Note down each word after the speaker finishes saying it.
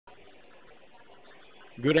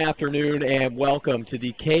Good afternoon and welcome to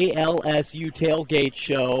the KLSU Tailgate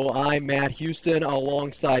Show. I'm Matt Houston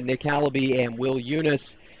alongside Nick Hallaby and Will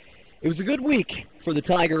Eunice. It was a good week for the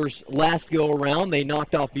Tigers last go-around. They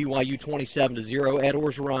knocked off BYU 27-0. Ed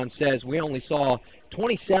Orgeron says we only saw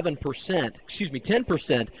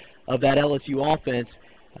 10% of that LSU offense.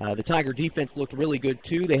 The Tiger defense looked really good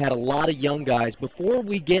too. They had a lot of young guys. Before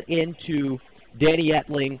we get into Danny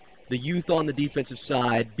Etling, the youth on the defensive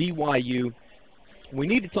side, BYU, we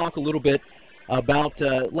need to talk a little bit about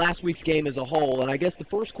last week's game as a whole. And I guess the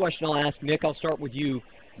first question I'll ask, Nick, I'll start with you.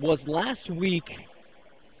 Was last week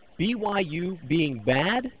BYU being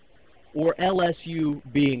bad or LSU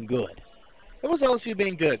being good? It was LSU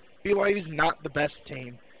being good. BYU's not the best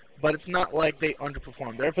team, but it's not like they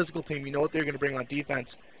underperformed. They're a physical team. You know what they're going to bring on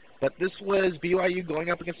defense. But this was BYU going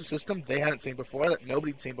up against a system they hadn't seen before, that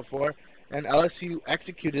nobody'd seen before, and LSU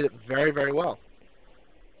executed it very, very well.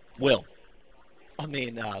 Will? I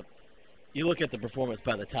mean, you look at the performance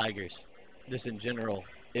by the Tigers, just in general,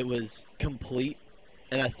 it was complete.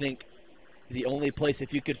 And I think the only place,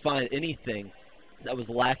 if you could find anything that was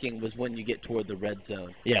lacking, was when you get toward the red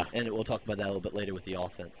zone. Yeah. And we'll talk about that a little bit later with the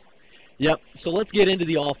offense. Yep. So let's get into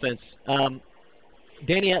the offense. Danny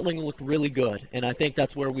Etling looked really good, and I think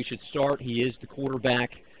that's where we should start. He is the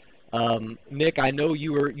quarterback. Nick, I know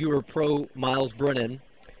you were pro Miles Brennan.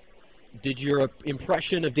 Did your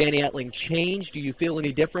impression of Danny Etling change? Do you feel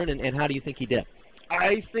any different, and how do you think he did?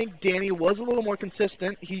 I think Danny was a little more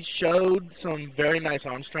consistent. He showed some very nice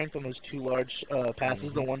arm strength on those two large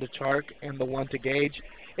passes, the one to Chark and the one to Gage.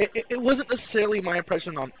 It wasn't necessarily my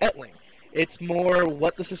impression on Etling. It's more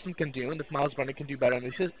what the system can do and if Miles Brennan can do better in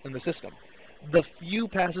the system. The few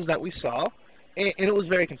passes that we saw, and it was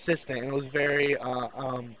very consistent, and it was very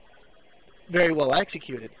well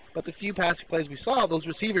executed. But the few passing plays we saw, those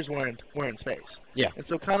receivers were in space. Yeah. And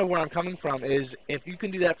so kind of where I'm coming from is if you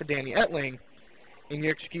can do that for Danny Etling, and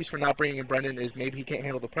your excuse for not bringing in Brendan is maybe he can't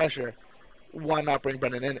handle the pressure, why not bring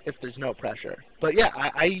Brendan in if there's no pressure? But, yeah,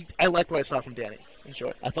 I like what I saw from Danny, in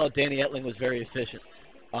short. I thought Danny Etling was very efficient.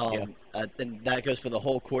 And that goes for the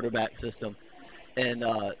whole quarterback system. And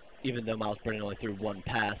even though Miles Brennan only threw one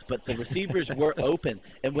pass, but the receivers were open.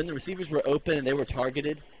 And when the receivers were open and they were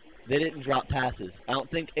targeted, they didn't drop passes. I don't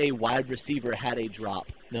think a wide receiver had a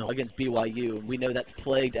drop against BYU. We know that's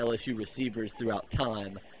plagued LSU receivers throughout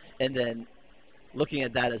time. And then looking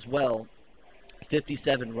at that as well,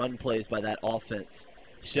 57 run plays by that offense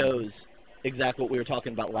shows exactly what we were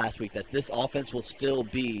talking about last week, that this offense will still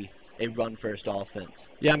be a run-first offense.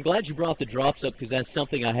 Yeah, I'm glad you brought the drops up because that's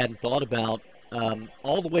something I hadn't thought about.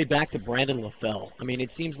 All the way back to Brandon LaFell. I mean, it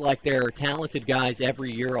seems like there are talented guys every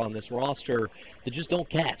year on this roster that just don't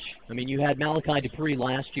catch. I mean, you had Malachi Dupree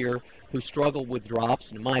last year who struggled with drops,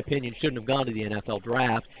 and in my opinion shouldn't have gone to the NFL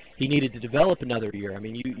draft. He needed to develop another year. I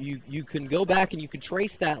mean, you can go back and you can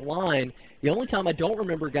trace that line. The only time I don't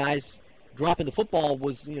remember guys dropping the football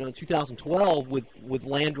was, 2012 with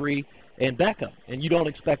Landry and Beckham, and you don't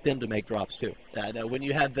expect them to make drops too. I know when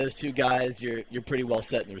you have those two guys, you're pretty well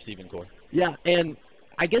set in the receiving corps. Yeah, and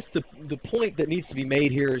I guess the point that needs to be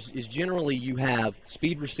made here is generally you have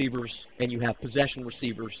speed receivers and you have possession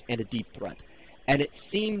receivers and a deep threat. And it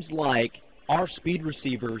seems like our speed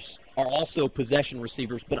receivers are also possession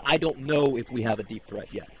receivers, but I don't know if we have a deep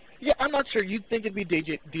threat yet. Yeah, I'm not sure. You'd think it'd be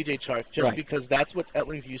DJ Chark just right. Because that's what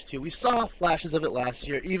Etling's used to. We saw flashes of it last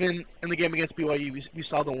year. Even in the game against BYU, we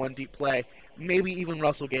saw the one deep play. Maybe even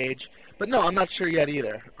Russell Gage. But no, I'm not sure yet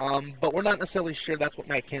either. But we're not necessarily sure that's what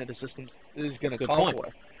Matt Canada's system is going to call for.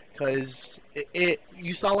 Because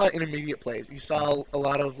you saw a lot of intermediate plays. You saw a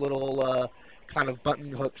lot of little kind of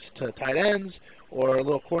button hooks to tight ends or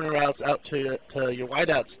little corner routes out to your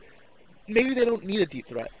wideouts. Maybe they don't need a deep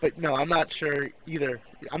threat, but no, I'm not sure either.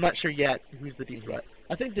 I'm not sure yet who's the deep threat.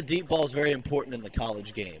 I think the deep ball is very important in the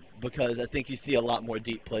college game because I think you see a lot more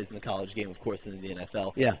deep plays in the college game, of course, than in the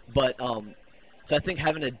NFL. Yeah. But so I think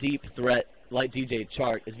having a deep threat like DJ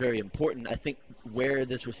Chark is very important. I think where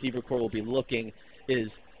this receiver core will be looking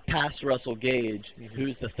is past Russell Gage,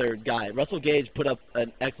 who's the third guy. Russell Gage put up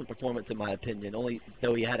an excellent performance, in my opinion, only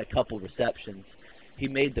though he had a couple receptions. He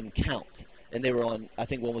made them count. And they were on, I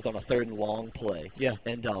think one was on a 3rd and long play. Yeah.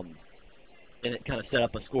 And it kind of set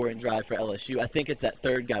up a scoring drive for LSU. I think it's that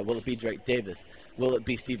third guy. Will it be Drake Davis? Will it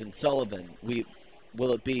be Steven Sullivan?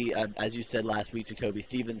 Will it be, as you said last week, Jacoby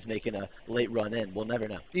Stevens making a late run in? We'll never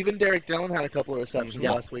know. Even Derek Dillon had a couple of receptions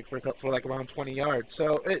last week for like around 20 yards.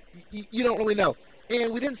 So you don't really know.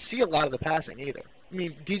 And we didn't see a lot of the passing either. I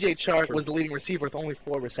mean, DJ Chark was the leading receiver with only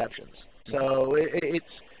 4 receptions. So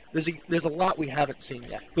it's There's a lot we haven't seen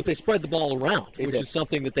yet. But they spread the ball around, which did. is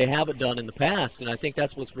something that they haven't done in the past, and I think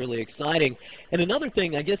that's what's really exciting. And another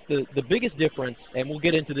thing, I guess the biggest difference, and we'll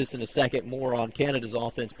get into this in a second more on Canada's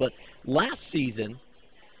offense, but last season,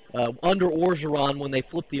 under Orgeron, when they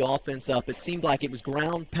flipped the offense up, it seemed like it was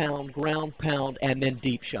ground, pound, and then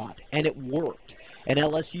deep shot, and it worked. And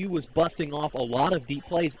LSU was busting off a lot of deep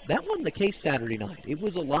plays. That wasn't the case Saturday night. It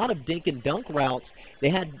was a lot of dink and dunk routes. They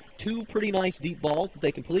had 2 pretty nice deep balls that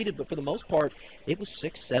they completed, but for the most part, it was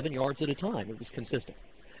 6-7 yards at a time. It was consistent.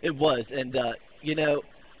 It was, and,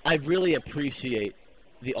 I really appreciate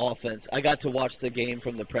the offense. I got to watch the game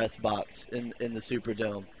from the press box in the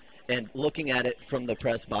Superdome, and looking at it from the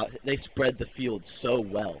press box, they spread the field so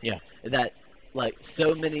well. Yeah. That,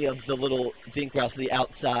 so many of the little dink routes to the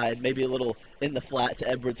outside, maybe a little in the flat to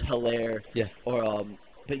Edwards-Hilaire. Yeah.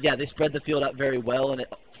 But yeah, they spread the field out very well, and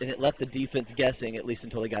it left the defense guessing, at least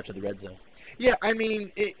until they got to the red zone. Yeah, I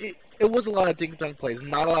mean, it was a lot of dink-dunk plays,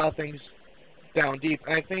 not a lot of things down deep.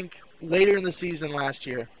 And I think later in the season last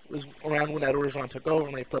year, was around when Edwards took over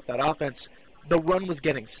and they flipped that offense, the run was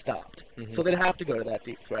getting stopped. Mm-hmm. So they'd have to go to that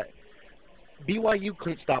deep threat. BYU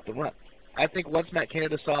couldn't stop the run. I think once Matt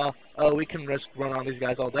Canada saw, we can just run on these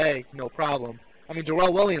guys all day, no problem. I mean,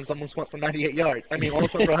 Jarrell Williams almost went for 98 yards.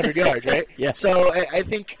 Almost went for 100 yards, right? Yeah. So I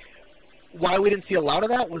think why we didn't see a lot of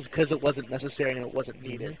that was because it wasn't necessary and it wasn't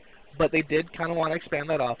needed. But they did kind of want to expand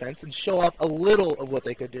that offense and show off a little of what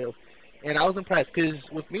they could do. And I was impressed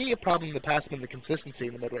because with me, a problem in the past has been the consistency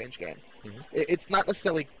in the mid-range game. Mm-hmm. It's not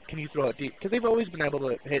necessarily can you throw it deep because they've always been able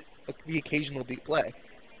to hit the occasional deep play.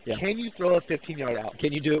 Yeah. Can you throw a 15-yard out?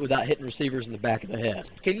 Can you do it without hitting receivers in the back of the head?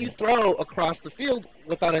 Can you throw across the field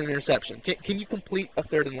without an interception? Can you complete a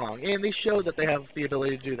 3rd and long? And they show that they have the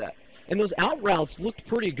ability to do that. And those out routes looked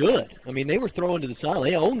pretty good. I mean, they were throwing to the sideline.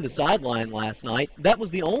 They owned the sideline last night. That was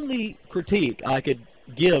the only critique I could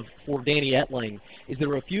give for Danny Etling is there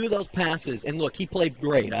were a few of those passes, and look, he played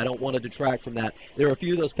great. I don't want to detract from that. There are a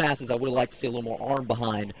few of those passes I would have liked to see a little more arm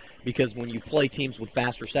behind because when you play teams with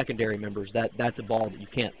faster secondary members, that's a ball that you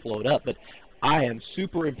can't float up. But I am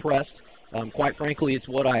super impressed. Quite frankly, it's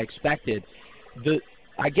what I expected.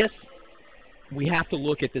 I guess we have to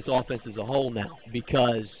look at this offense as a whole now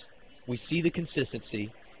because we see the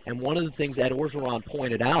consistency, and one of the things Ed Orgeron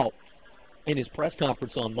pointed out in his press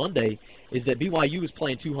conference on Monday is that BYU was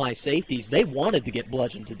playing 2 high safeties. They wanted to get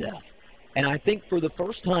bludgeoned to death. And I think for the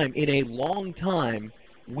first time in a long time,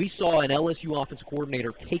 we saw an LSU offensive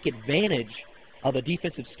coordinator take advantage of a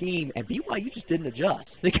defensive scheme, and BYU just didn't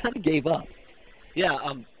adjust. They kind of gave up. Yeah,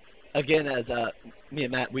 again, as me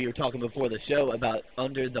and Matt, we were talking before the show about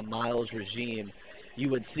under the Miles regime, you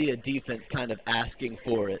would see a defense kind of asking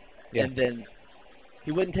for it, and then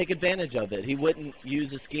he wouldn't take advantage of it. He wouldn't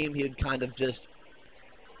use a scheme. He would kind of just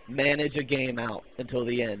manage a game out until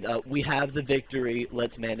the end. We have the victory.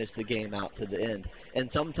 Let's manage the game out to the end. And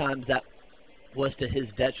sometimes that was to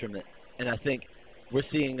his detriment. And I think we're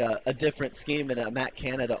seeing a different scheme in a Matt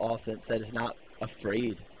Canada offense that is not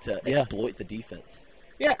afraid to exploit the defense.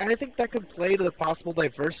 Yeah, and I think that could play to the possible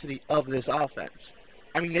diversity of this offense.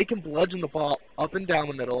 I mean, they can bludgeon the ball up and down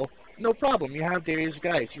the middle. No problem. You have Darius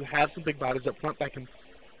guys. You have some big bodies up front that can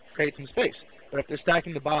create some space. But if they're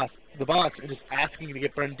stacking the box and just asking you to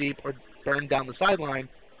get burned deep or burned down the sideline,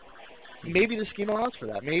 maybe the scheme allows for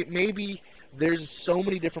that. Maybe there's so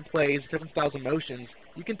many different plays, different styles of motions,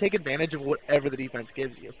 you can take advantage of whatever the defense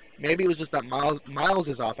gives you. Maybe it was just that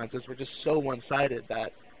Miles' offenses were just so one-sided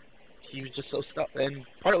that he was just so stubborn. And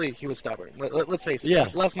partly he was stubborn. Let's face it. Yeah.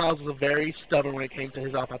 Les Miles was very stubborn when it came to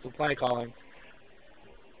his offensive play calling.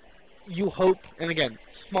 You hope, and again,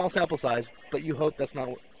 small sample size, but you hope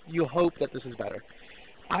you hope that this is better.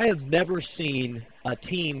 I have never seen a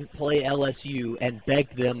team play LSU and beg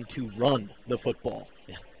them to run the football.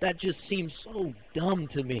 Yeah. That just seems so dumb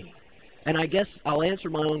to me. And I guess I'll answer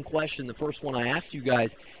my own question, the first one I asked you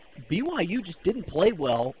guys. BYU just didn't play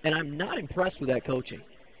well, and I'm not impressed with that coaching.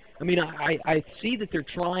 I mean, I see that they're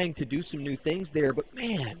trying to do some new things there, but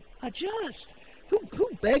man, adjust. Who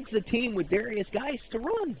begs a team with Darius Geis to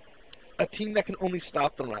run? A team that can only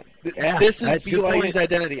stop the run. Yeah, this is BYU's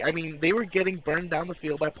identity. I mean, they were getting burned down the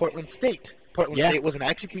field by Portland State. Portland State wasn't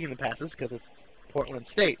executing the passes because it's Portland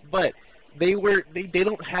State, but they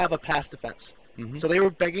don't have a pass defense. Mm-hmm. So they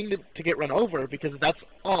were begging to get run over because that's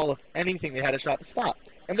all, if anything, they had a shot to stop.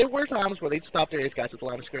 And there were times where they'd stop Darius guys at the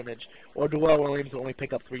line of scrimmage, or Dwell Williams would only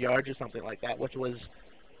pick up 3 yards or something like that, which was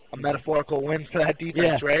a metaphorical win for that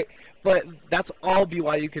defense, right? But that's all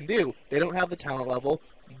BYU can do. They don't have the talent level.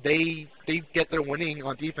 They get their winning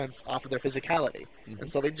on defense off of their physicality. Mm-hmm. And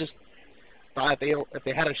so they just thought if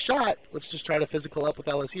they had a shot, let's just try to physical up with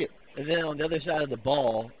LSU. And then on the other side of the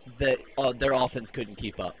ball, that their offense couldn't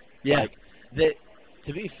keep up. Yeah.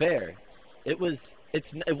 To be fair, it wasn't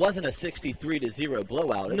a 63-0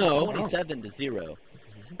 blowout. It No. was 27-0.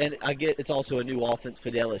 And I get it's also a new offense for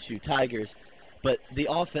the LSU Tigers, but the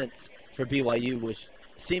offense for BYU was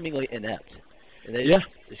seemingly inept. And they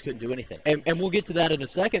just couldn't do anything. And we'll get to that in a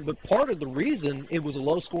second, but part of the reason it was a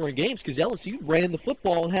low-scoring game is because LSU ran the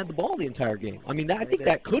football and had the ball the entire game. I mean, I think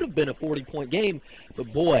that could have been a 40-point game,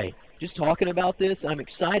 but boy, just talking about this, I'm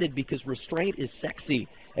excited because restraint is sexy.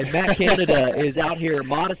 And Matt Canada is out here.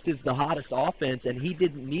 Modest is the hottest offense, and he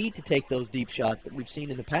didn't need to take those deep shots that we've seen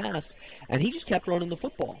in the past, and he just kept running the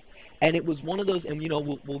football. And it was one of those, and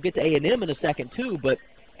we'll get to A&M in a second too, but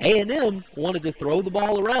A&M wanted to throw the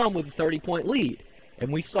ball around with a 30-point lead,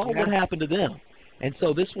 and we saw what happened to them. And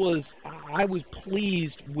so I was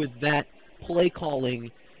pleased with that play calling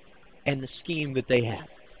and the scheme that they had.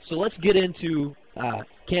 So let's get into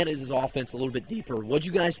Canada's offense a little bit deeper. What do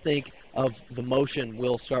you guys think of the motion?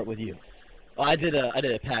 We'll start with you. I did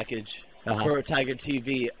a package for Tiger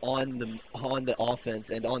TV on the offense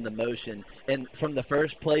and on the motion. And from the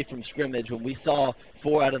first play from scrimmage, when we saw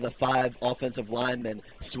 4 out of the 5 offensive linemen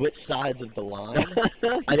switch sides of the line,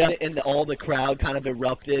 and all the crowd kind of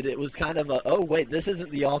erupted. It was kind of oh wait, this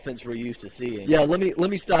isn't the offense we're used to seeing. Yeah, let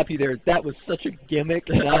me stop you there. That was such a gimmick,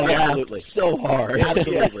 and I laughed so hard.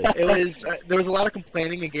 Absolutely. It was there was a lot of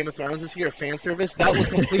complaining in Game of Thrones this year of fan service. That was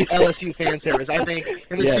complete LSU fan service. I think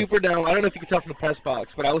in the Superdome, I don't know if you could tell from the press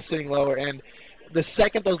box, but I was sitting lower, and the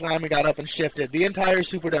second those linemen got up and shifted, the entire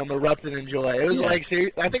Superdome erupted in joy. It was like,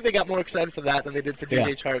 I think they got more excited for that than they did for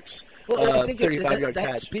J.J. Chark's 35-yard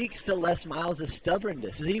catch. That speaks to Les Miles'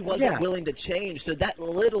 stubbornness. He wasn't willing to change. So that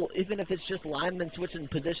little, even if it's just linemen switching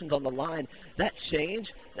positions on the line, that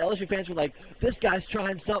change, the LSU fans were like, this guy's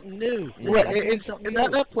trying something new.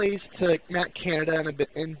 That plays to Matt Canada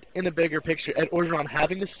in a bigger picture. Ed Orgeron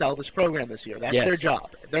having to sell this program this year. That's their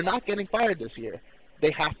job. They're not getting fired this year. They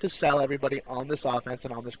have to sell everybody on this offense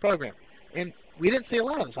and on this program. And we didn't see a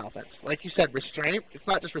lot of this offense. Like you said, restraint. It's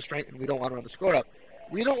not just restraint and we don't want to run the score up.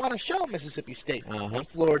 We don't want to show Mississippi State and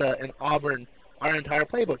Florida and Auburn our entire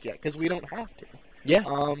playbook yet because we don't have to. Yeah.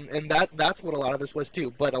 And that's what a lot of this was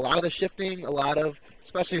too. But a lot of the shifting,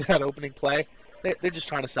 especially that opening play, they're just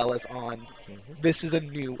trying to sell us on this is a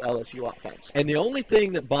new LSU offense. And the only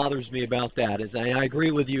thing that bothers me about that is, I agree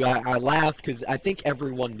with you, I laughed because I think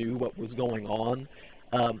everyone knew what was going on.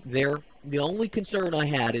 The only concern I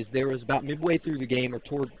had is there was about midway through the game or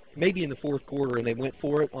toward maybe in the fourth quarter, and they went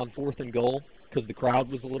for it on 4th and goal because the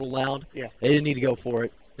crowd was a little loud. Yeah. They didn't need to go for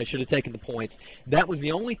it. They should have taken the points. That was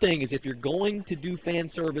the only thing is if you're going to do fan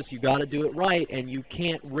service, you got to do it right, and you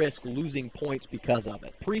can't risk losing points because of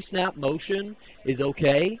it. Pre-snap motion is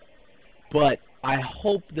okay, but I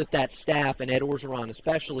hope that staff and Ed Orgeron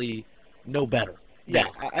especially know better. Yeah,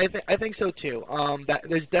 I think so too.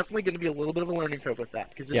 There's definitely going to be a little bit of a learning curve with that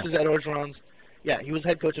because this is Ed Orgeron's. Yeah, he was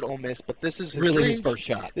head coach at Ole Miss, but this is his first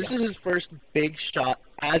shot. This is his first big shot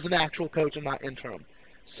as an actual coach and not interim.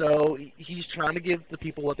 So he's trying to give the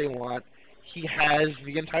people what they want. He has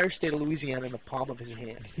the entire state of Louisiana in the palm of his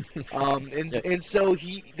hand, and so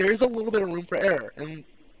there's a little bit of room for error. And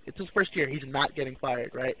it's his first year; he's not getting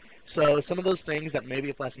fired, right? So some of those things that maybe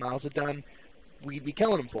if Les Miles had done, we'd be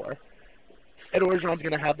killing him for. Ed Orgeron's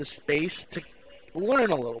going to have the space to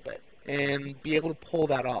learn a little bit and be able to pull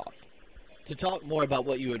that off. To talk more about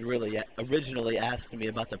what you had really originally asked me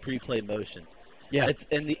about the pre-play motion. Yeah. It's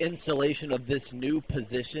in the installation of this new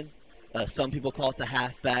position. Some people call it the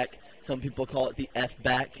halfback. Some people call it the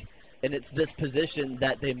F-back. And it's this position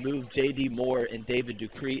that they moved J.D. Moore and David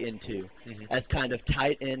Dupree into as kind of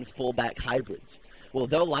tight end fullback hybrids. Well,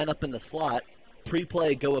 they'll line up in the slot,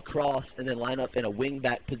 pre-play, go across, and then line up in a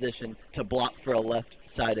wing-back position to block for a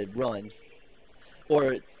left-sided run.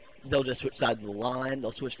 Or they'll just switch sides of the line.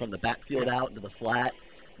 They'll switch from the backfield out into the flat.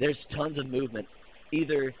 There's tons of movement.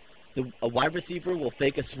 Either a wide receiver will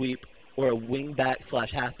fake a sweep or a wing-back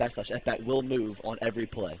 / halfback / F-back will move on every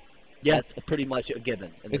play. Yeah, that's pretty much a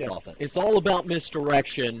given in this offense. It's all about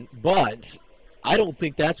misdirection, but I don't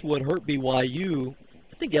think that's what hurt BYU.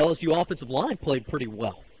 I think LSU offensive line played pretty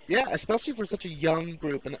well. Yeah, especially for such a young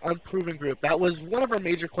group, an unproven group. That was one of our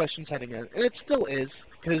major questions heading in, and it still is,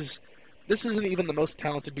 because this isn't even the most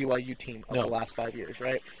talented BYU team of the last 5 years,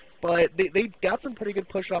 right? But they got some pretty good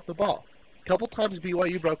push off the ball. A couple times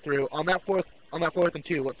BYU broke through on that fourth and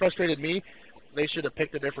 2. What frustrated me, they should have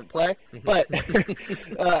picked a different play, but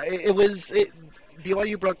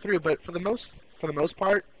BYU broke through. But for the most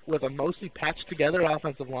part, with a mostly patched together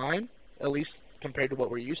offensive line, at least compared to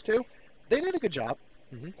what we're used to, they did a good job.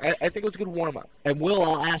 I think it was a good warm-up. And Will,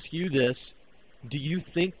 I'll ask you this. Do you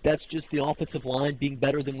think that's just the offensive line being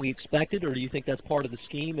better than we expected, or do you think that's part of the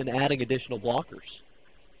scheme and adding additional blockers?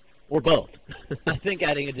 Or both? I think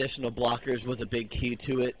adding additional blockers was a big key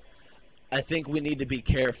to it. I think we need to be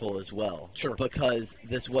careful as well. Sure. Because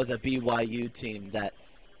this was a BYU team that,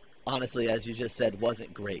 honestly, as you just said,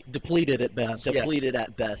 wasn't great. Depleted at best. Depleted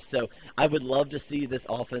at best. So I would love to see this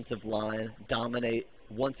offensive line dominate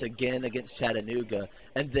once again against Chattanooga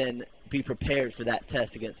and then be prepared for that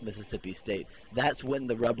test against Mississippi State. That's when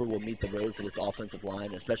the rubber will meet the road for this offensive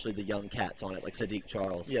line, especially the young cats on it, like Sadiq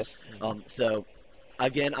Charles. Yes. So,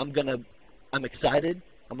 again, I'm excited.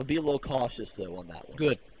 I'm going to be a little cautious, though, on that one.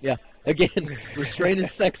 Good. Yeah. Again, restraint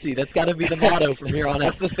is sexy. That's got to be the motto from here on out.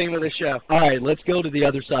 That's the theme of the show. All right, let's go to the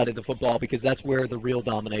other side of the football because that's where the real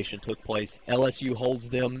domination took place. LSU holds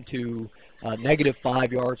them to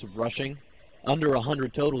 -5 yards of rushing, under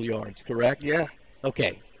 100 total yards, correct? Yeah.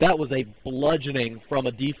 Okay, that was a bludgeoning from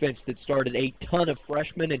a defense that started a ton of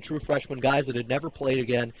freshmen and true freshman guys that had never played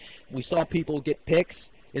again. We saw people get picks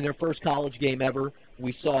in their first college game ever.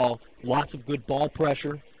 We saw lots of good ball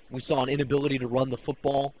pressure. We saw an inability to run the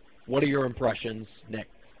football. What are your impressions, Nick?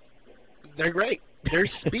 They're great. Their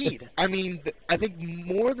speed. I mean, I think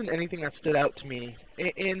more than anything that stood out to me,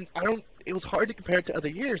 and it was hard to compare it to other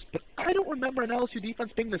years, but I don't remember an LSU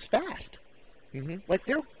defense being this fast. Mm-hmm. Like,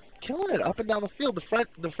 they're killing it up and down the field.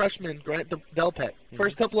 The freshman, Grant Delpit,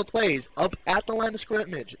 first couple of plays, up at the line of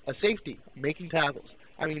scrimmage, a safety, making tackles.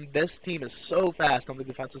 I mean, this team is so fast on the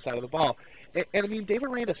defensive side of the ball. And I mean, David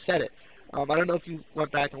Aranda said it. I don't know if you went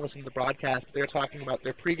back and listened to the broadcast, but they were talking about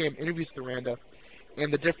their pregame interviews with Aranda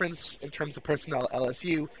and the difference in terms of personnel at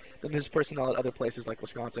LSU than his personnel at other places like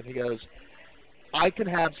Wisconsin. He goes, I can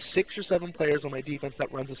have 6 or 7 players on my defense that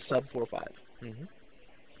runs a sub 4.5. Mm-hmm.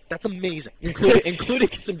 That's amazing.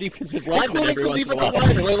 Including some defensive linemen every once in a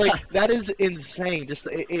while. Like, that is insane. Just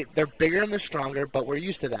they're bigger and they're stronger, but we're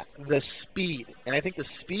used to that. The speed. And I think the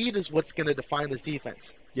speed is what's going to define this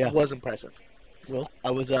defense. Yeah. It was impressive. Well,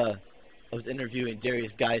 I was interviewing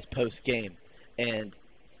Darius Guys post-game, and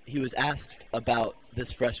he was asked about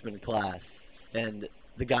this freshman class and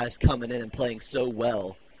the guys coming in and playing so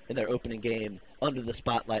well in their opening game under the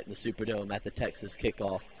spotlight in the Superdome at the Texas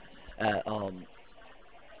kickoff.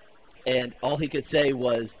 And all he could say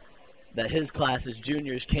was that his class's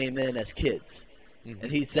juniors came in as kids. Mm-hmm.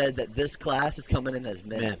 And he said that this class is coming in as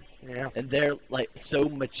men. Yeah. And they're, like, so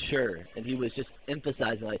mature. And he was just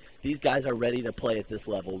emphasizing, like, these guys are ready to play at this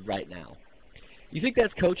level right now. You think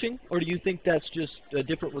that's coaching, or do you think that's just a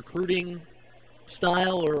different recruiting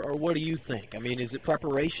style, or what do you think? I mean, is it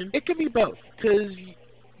preparation? It could be both, because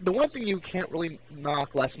the one thing you can't really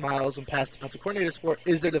knock Les Miles and past defensive coordinators for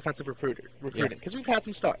is their defensive recruiting, because we've had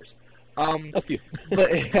some stars. A few.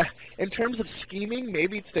 But in terms of scheming,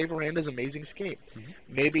 maybe it's Dave Aranda's amazing scheme. Mm-hmm.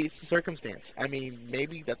 Maybe it's the circumstance. I mean,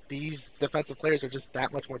 maybe that these defensive players are just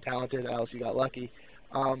that much more talented. LSU got lucky.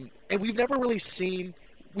 And we've never really seen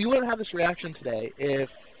 – we wouldn't have this reaction today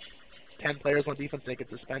if 10 players on defense didn't get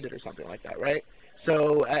suspended or something like that, right?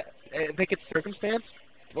 So I think it's circumstance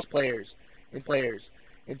plus players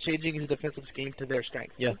and changing his defensive scheme to their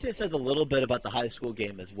strength. Yeah. I think this says a little bit about the high school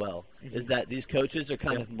game as well, is that these coaches are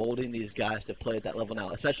kind of molding these guys to play at that level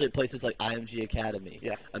now, especially at places like IMG Academy,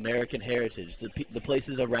 American Heritage, the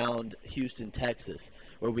places around Houston, Texas,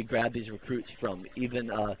 where we grab these recruits from, even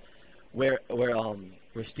where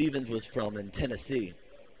Stevens was from in Tennessee.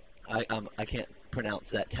 I can't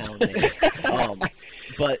pronounce that town name,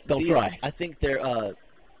 but don't try. I think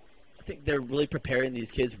they're really preparing these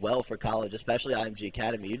kids well for college, especially IMG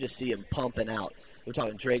Academy. You just see them pumping out. We're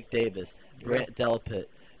talking Drake Davis, Grant Delpit,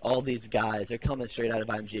 all these guys. They're coming straight out of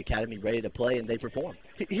IMG Academy ready to play, and they perform.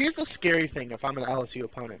 Here's the scary thing if I'm an LSU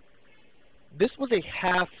opponent. This was a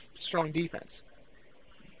half-strong defense.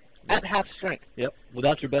 At half strength. Yep.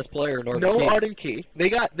 Without your best player in Arden No Key. Arden Key. They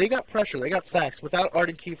got pressure. They got sacks without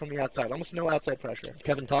Arden Key from the outside. Almost no outside pressure.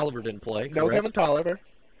 Kevin Tolliver didn't play. No correct? Kevin Tolliver.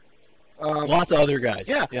 Lots of other guys.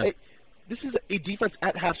 Yeah. This is a defense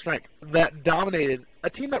at half strength that dominated a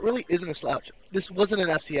team that really isn't a slouch. This wasn't an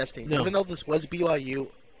FCS team. No. Even though this was BYU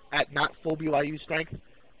at not full BYU strength,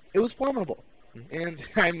 it was formidable. Mm-hmm. And,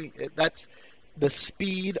 I mean, that's the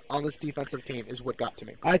speed on this defensive team is what got to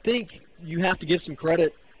me. I think you have to give some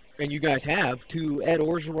credit, and you guys have, to Ed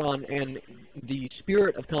Orgeron and the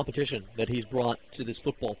spirit of competition that he's brought to this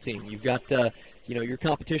football team. You've got, your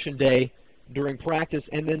competition day during practice,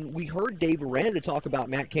 and then we heard Dave Aranda talk about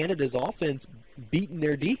Matt Canada's offense beating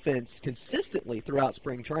their defense consistently throughout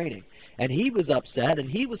spring training. And he was upset, and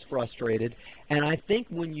he was frustrated. And I think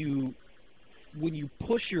when you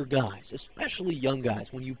push your guys, especially young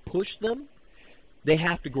guys, when you push them, they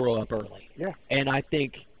have to grow up early. Yeah. And I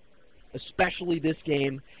think especially this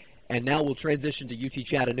game. And now we'll transition to UT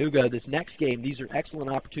Chattanooga. This next game, these are excellent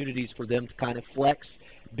opportunities for them to kind of flex,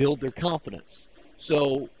 build their confidence.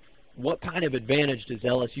 So what kind of advantage does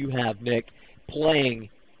LSU have, Nick, playing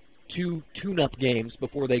 2 tune-up games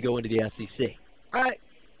before they go into the SEC?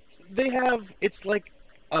 They have, it's like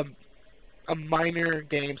a minor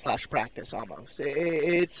game / practice almost.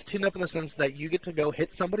 It's tune-up in the sense that you get to go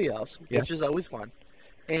hit somebody else, which is always fun.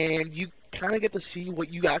 And you kind of get to see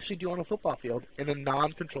what you actually do on a football field in a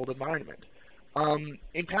non-controlled environment. And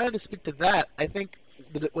kind of to speak to that, I think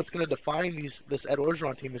what's going to define this Ed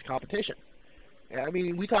Orgeron team is competition. I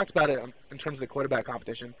mean, we talked about it in terms of the quarterback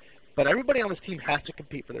competition, but everybody on this team has to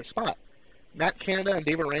compete for their spot. Matt Canada and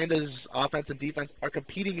Dave Aranda's offense and defense are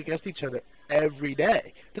competing against each other every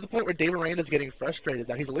day, to the point where Dave Aranda is getting frustrated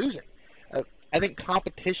that he's losing. I think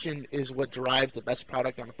competition is what drives the best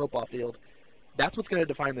product on the football field. That's what's going to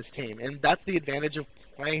define this team, and that's the advantage of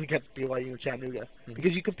playing against BYU and Chattanooga,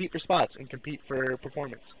 because you compete for spots and compete for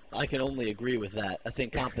performance. I can only agree with that. I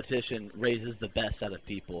think competition raises the best out of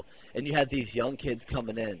people, and you had these young kids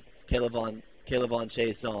coming in. Caleb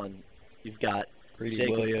Chason, you've got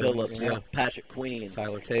Jacob Phillips, Patrick Queen,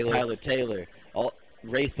 Tyler Taylor,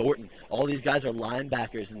 Ray Thornton. All these guys are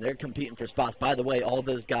linebackers, and they're competing for spots. By the way, all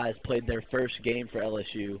those guys played their first game for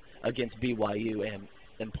LSU against BYU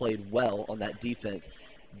and played well on that defense.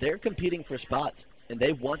 They're competing for spots, and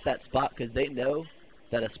they want that spot because they know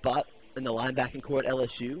that a spot in the linebacking core at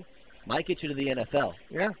LSU might get you to the NFL.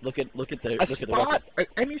 Yeah. Look at the spot,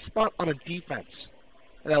 any spot on a defense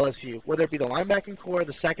at LSU, whether it be the linebacking core,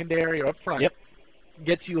 the secondary, or up front,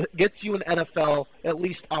 gets you an NFL at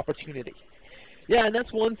least opportunity. Yeah, and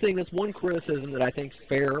that's one thing, that's one criticism that I think is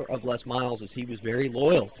fair of Les Miles, is he was very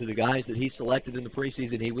loyal to the guys that he selected in the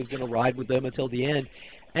preseason. He was going to ride with them until the end.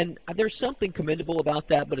 And there's something commendable about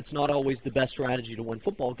that, but it's not always the best strategy to win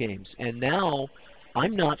football games. And now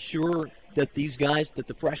I'm not sure that these guys that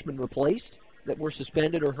the freshmen replaced that were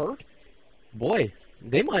suspended or hurt, boy,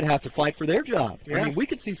 they might have to fight for their job. Yeah. I mean, we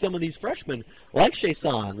could see some of these freshmen, like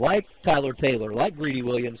Chason, like Tyler Taylor, like Greedy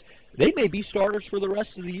Williams, they may be starters for the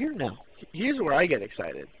rest of the year now. Here's where I get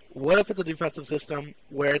excited. What if it's a defensive system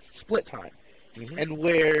where it's split time, and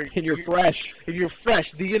where you're fresh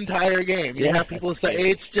the entire game? You have people say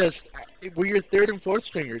it's just where your third and fourth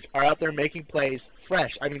stringers are out there making plays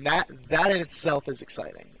fresh. I mean, that in itself is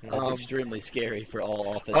exciting. That's extremely scary for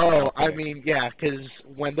all offense. I mean, yeah, because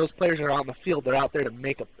when those players are out in the field, they're out there to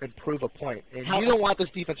prove a point, and you don't want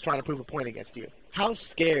this defense trying to prove a point against you. How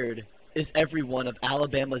scared is everyone of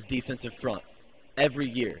Alabama's defensive front every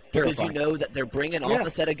year? Because you know that they're bringing off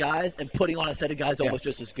a set of guys and putting on a set of guys almost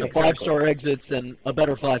just as good. The 5-star exits and a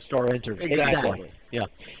better 5-star enters. Exactly. Yeah.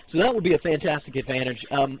 So that would be a fantastic advantage.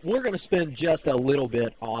 We're going to spend just a little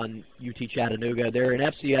bit on UT Chattanooga. They're an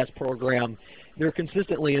FCS program. They're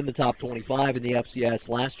consistently in the top 25 in the FCS.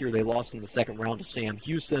 Last year they lost in the second round to Sam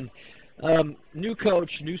Houston. New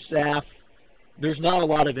coach, new staff. There's not a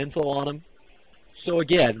lot of info on them. So,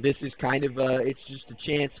 again, this is kind of it's just a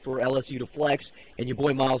chance for LSU to flex, and your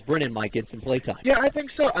boy Miles Brennan might get some playtime. Yeah, I think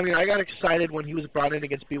so. I mean, I got excited when he was brought in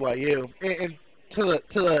against BYU, and to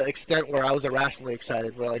the extent where I was irrationally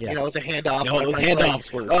excited. Where, like, it was a handoff. No, it was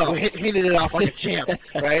handoffs. Handed it off like a champ,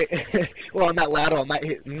 right? Well, on that lateral, on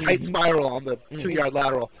that tight spiral on the 2-yard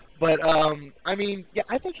lateral. But, I mean, yeah,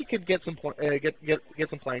 I think he could get some get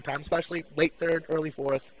some playing time, especially late third, early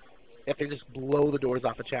fourth, if they just blow the doors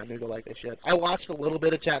off of Chattanooga like they should. I watched a little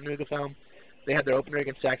bit of Chattanooga film. They had their opener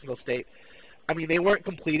against Jacksonville State. I mean, they weren't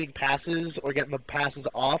completing passes or getting the passes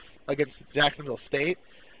off against Jacksonville State.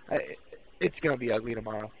 It's going to be ugly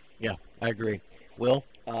tomorrow. Yeah, I agree. Will?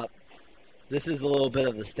 This is a little bit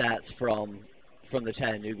of the stats from the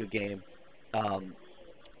Chattanooga game.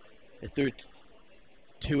 They threw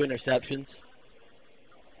 2 interceptions.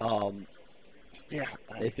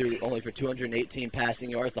 They threw only for 218 passing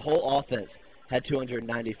yards. The whole offense had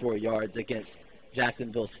 294 yards against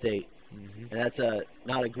Jacksonville State. And that's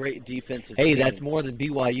not a great defensive team. That's more than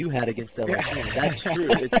BYU had against LSU. Yeah. That's true.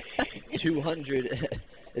 It's 200.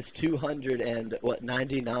 It's 200 and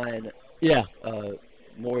 99. Yeah.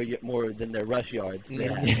 More than their rush yards they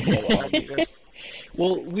had. So,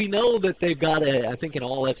 well, we know that they've got I think an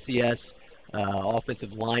all FCS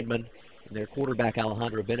offensive lineman. Their quarterback,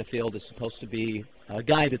 Alejandro Benefield, is supposed to be a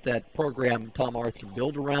guy that program, Tom Arth, can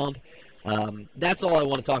build around. That's all I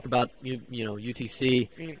want to talk about,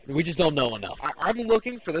 UTC. We just don't know enough. I'm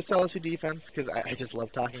looking for this LSU defense, because I just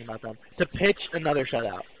love talking about them, to pitch another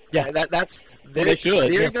shutout. Yeah. They should.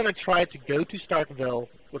 They're Yeah. going to try to go to Starkville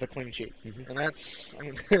with a clean sheet. And that's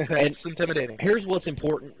intimidating. Here's what's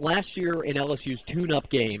important. Last year in LSU's tune-up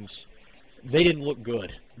games, they didn't look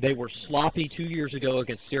good. They were sloppy 2 years ago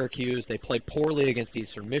against Syracuse. They played poorly against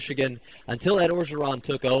Eastern Michigan. Until Ed Orgeron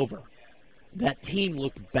took over, that team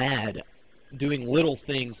looked bad, doing little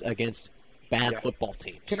things against bad football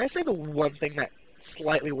teams. Can I say the one thing that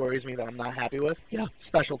slightly worries me that I'm not happy with? Yeah.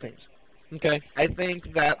 Special teams. Okay. I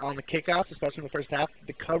think that on the kickoffs, especially in the first half,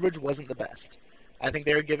 the coverage wasn't the best. I think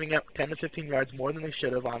they were giving up 10 to 15 yards more than they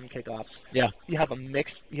should have on kickoffs. Yeah. You have a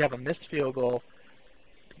missed field goal.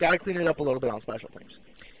 Got to clean it up a little bit on special teams.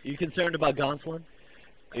 Are you concerned about Gonsolin?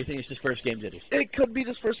 Or you think it's just first game jitters? It could be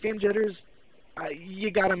just first game jitters.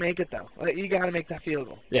 You got to make it, though. You got to make that field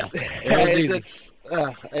goal. Yeah. It was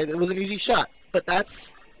it was an easy shot. But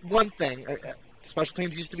that's one thing. Special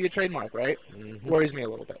teams used to be a trademark, right? Mm-hmm. Worries me a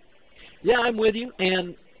little bit. Yeah, I'm with you,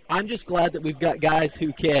 and I'm just glad that we've got guys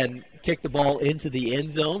who can kick the ball into the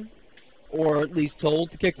end zone, or at least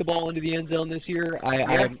told to kick the ball into the end zone this year.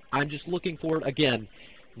 I'm just looking for it. Again,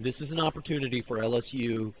 this is an opportunity for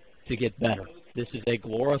LSU to get better. This is a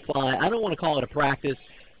glorified, I don't want to call it a practice,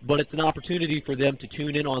 but it's an opportunity for them to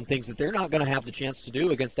tune in on things that they're not going to have the chance to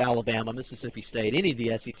do against Alabama, Mississippi State, any of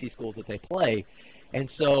the SEC schools that they play. And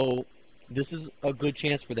so this is a good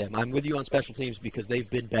chance for them. I'm with you on special teams because they've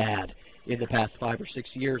been bad in the past 5 or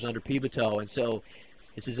 6 years under Pivito, and so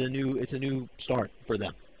this is a new start for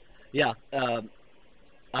them. Yeah,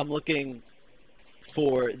 I'm looking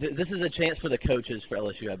for this is a chance for the coaches for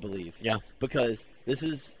LSU, I believe. Yeah, because this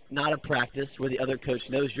is not a practice where the other coach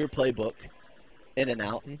knows your playbook in and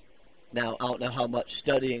out. Now, I don't know how much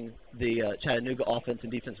studying the Chattanooga offense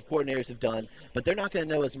and defensive coordinators have done, but they're not going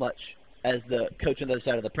to know as much as the coach on the other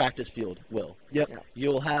side of the practice field will. Yep.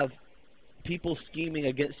 You'll have people scheming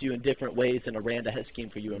against you in different ways than Aranda has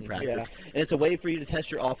schemed for you in practice. Yeah. And it's a way for you to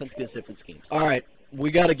test your offense against different schemes. All right,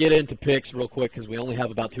 we got to get into picks real quick because we only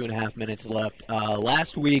have about 2.5 minutes left.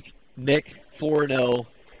 Last week, Nick 4-0.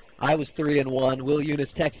 I was 3-1. Will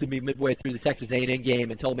Eunice texted me midway through the Texas A&M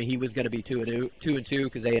game and told me he was going to be 2-2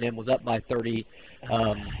 because A&M was up by 30.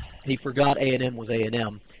 He forgot A&M was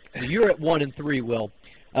A&M. So you're at 1-3, Will.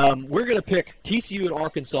 We're going to pick TCU and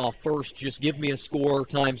Arkansas first. Just give me a score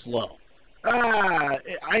times low.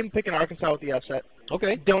 I'm picking Arkansas with the upset.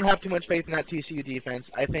 Okay. Don't have too much faith in that TCU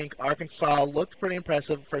defense. I think Arkansas looked pretty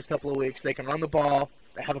impressive the first couple of weeks. They can run the ball.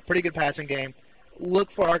 They have a pretty good passing game. Look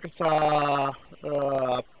for Arkansas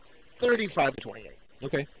 35-28.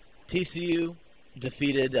 Okay. TCU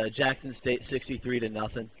defeated Jackson State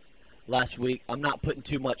 63-0 last week. I'm not putting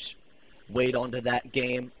too much weight onto that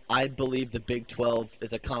game. I believe the Big 12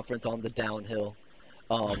 is a conference on the downhill.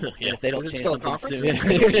 And if they don't change something soon,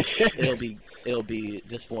 it'll be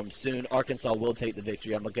just formed soon. Arkansas will take the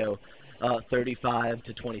victory. I'm gonna go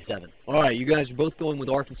 35-27. All right, you guys are both going with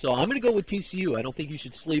Arkansas. I'm going to go with TCU. I don't think you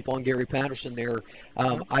should sleep on Gary Patterson there.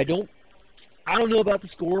 I don't know about the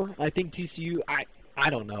score. I think TCU. I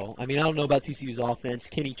don't know. I mean, I don't know about TCU's offense.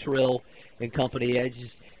 Kenny Trill and company. I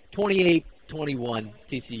just 28-21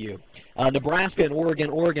 TCU. Nebraska and Oregon.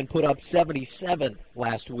 Oregon put up 77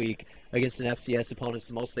 last week against an FCS opponent. It's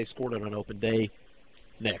the most they've scored on an open day.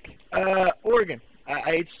 Nick. Oregon.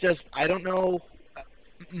 I don't know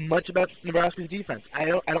much about Nebraska's defense. I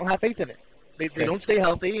don't have faith in it. They don't stay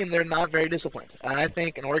healthy, and they're not very disciplined. I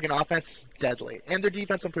think an Oregon offense is deadly, and their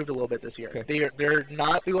defense improved a little bit this year. Okay. They're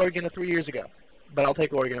not the Oregon of 3 years ago, but I'll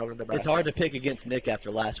take Oregon over Nebraska. It's hard to pick against Nick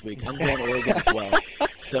after last week. I'm going Oregon as well.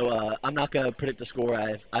 So I'm not going to predict the score.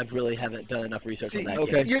 I've really haven't done enough research on that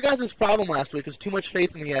game. Your guys' problem last week was too much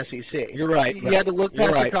faith in the SEC. You're right. You had to look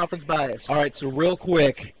past the conference bias. All right, so real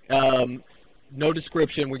quick, no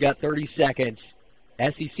description. We got 30 seconds.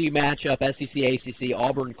 SEC matchup, SEC, ACC,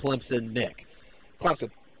 Auburn, Clemson, Nick. Clemson.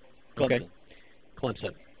 Okay.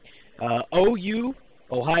 Clemson. OU,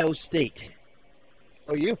 Ohio State.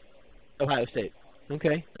 OU. Ohio State.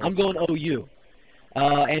 Okay. I'm going OU.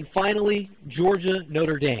 And finally, Georgia,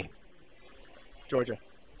 Notre Dame. Georgia.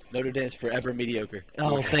 Notre Dame's forever mediocre.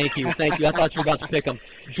 Oh, thank you. Thank you. I thought you were about to pick them.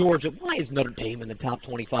 Georgia. Why is Notre Dame in the top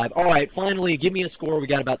 25? All right, finally, give me a score. We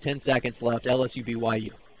got about 10 seconds left. LSU,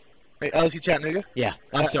 BYU. Wait, LSU, Chattanooga? Yeah,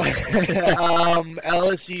 I'm sorry.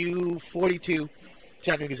 LSU 42,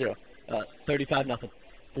 Chattanooga 0. 35-0.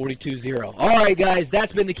 42-0. All right, guys,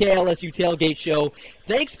 that's been the KLSU Tailgate Show.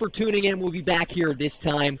 Thanks for tuning in. We'll be back here this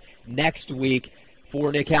time next week.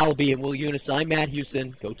 For Nick Hallaby and Will Eunice, I'm Matt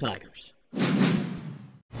Houston. Go Tigers.